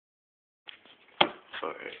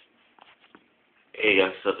Alright. Hey guys,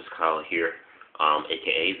 what's up? It's Kyle here,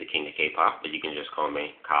 aka the King of K-pop, but you can just call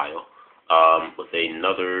me Kyle, with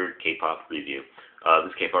another K-pop review.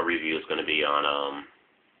 This K-pop review is going to be on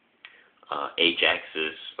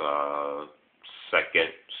A-JAX's second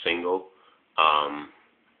single,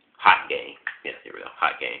 Hot Game. Yeah, here we go,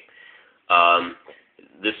 Hot Game.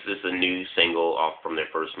 This is a new single off from their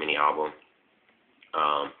first mini album.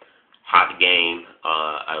 Hot Game,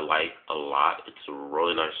 I like a lot. It's a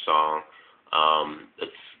really nice song.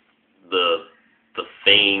 It's the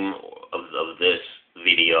theme of this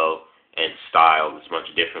video and style is much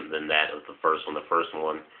different than that of the first one. The first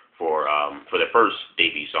one for the first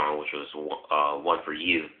debut song, which was One For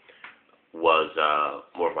You, was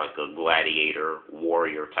more of like a gladiator,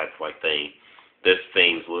 warrior type of like thing. This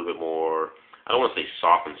theme's a little bit more, I don't want to say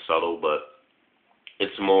soft and subtle, but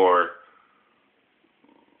it's more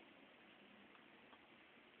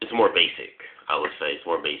basic. I would say it's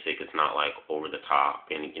more basic. It's not like over the top,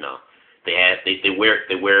 and you know, they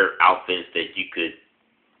wear outfits that you could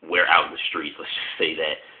wear out in the streets. Let's just say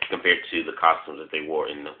that, compared to the costumes that they wore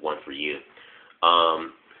in the One For You.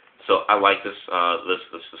 So I like this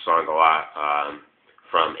song a lot.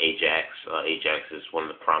 From A-JAX. A-JAX is one of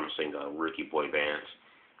the promising rookie boy bands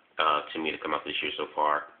to me to come out this year so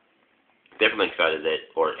far. Definitely excited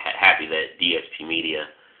that, or happy that DSP Media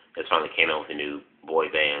has finally came out with a new boy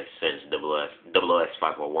band since SS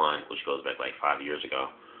 501, which goes back like 5 years ago.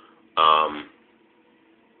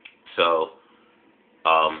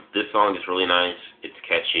 This song is really nice. It's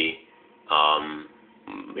catchy,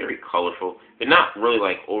 very colorful. They're not really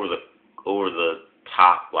like over the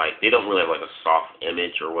top. Like, they don't really have like a soft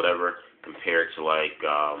image or whatever compared to like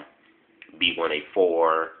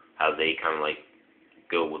B1A4, how they kind of like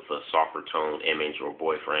go with a softer tone image, or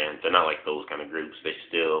Boyfriend. They're not like those kind of groups. They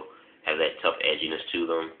still have that tough edginess to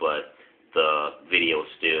them, but the video is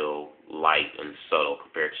still light and subtle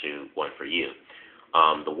compared to One For You.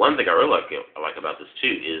 The one thing I really like about this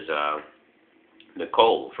too is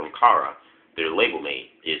Nicole from Kara, their label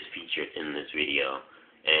mate, is featured in this video,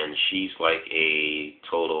 and she's like a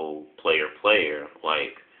total player,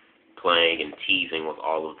 like playing and teasing with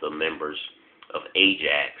all of the members of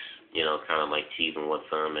A-JAX. You know, kind of like teasing with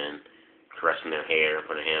them and caressing their hair,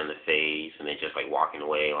 putting their hand in their face, and they just like walking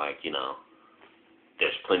away like, you know,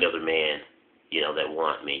 there's plenty of other men, you know, that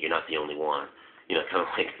want me. You're not the only one. You know, kind of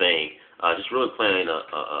like thing. Just really playing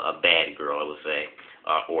a bad girl, I would say,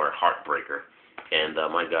 or a heartbreaker. And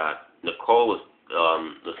my God, Nicole is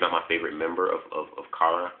not my favorite member of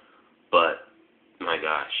Kara, but my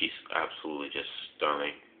God, she's absolutely just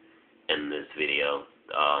stunning in this video.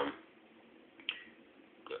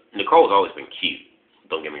 Nicole has always been cute.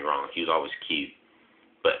 Don't get me wrong, she was always cute.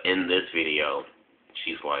 But in this video,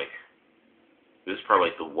 she's like, this is probably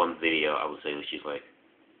like the one video I would say that she's like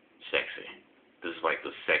sexy. This is like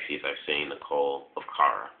the sexiest I've seen Nicole of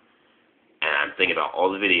Kara. And I'm thinking about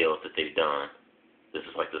all the videos that they've done. This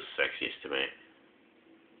is like the sexiest to me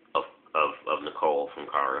of Nicole from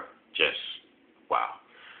Kara. Just wow.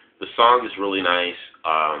 The song is really nice.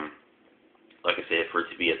 Like I said, for it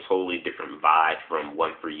to be a totally different vibe from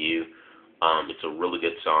One For You, it's a really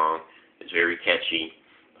good song. It's very catchy.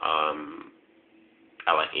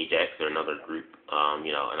 I like A-JAX. They're another group,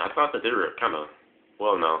 you know, and I thought that they were kind of,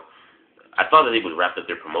 well, no. I thought that they would wrap up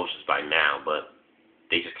their promotions by now, but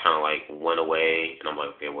they just kind of like went away, and I'm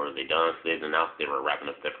like, okay, what are they done? So they announced they were wrapping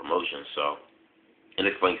up their promotions, so it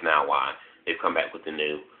explains now why they've come back with the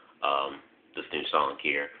new, this new song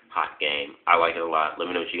here, Hot Game. I like it a lot. Let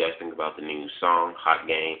me know what you guys think about the new song, Hot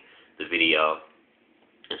Game, the video,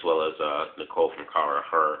 as well as Nicole from Kara,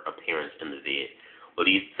 her appearance in the vid. What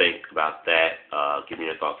do you think about that? Give me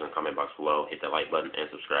your thoughts in the comment box below. Hit that like button and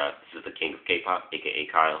subscribe. This is the King of K-pop, aka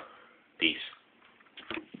Kyle. Peace.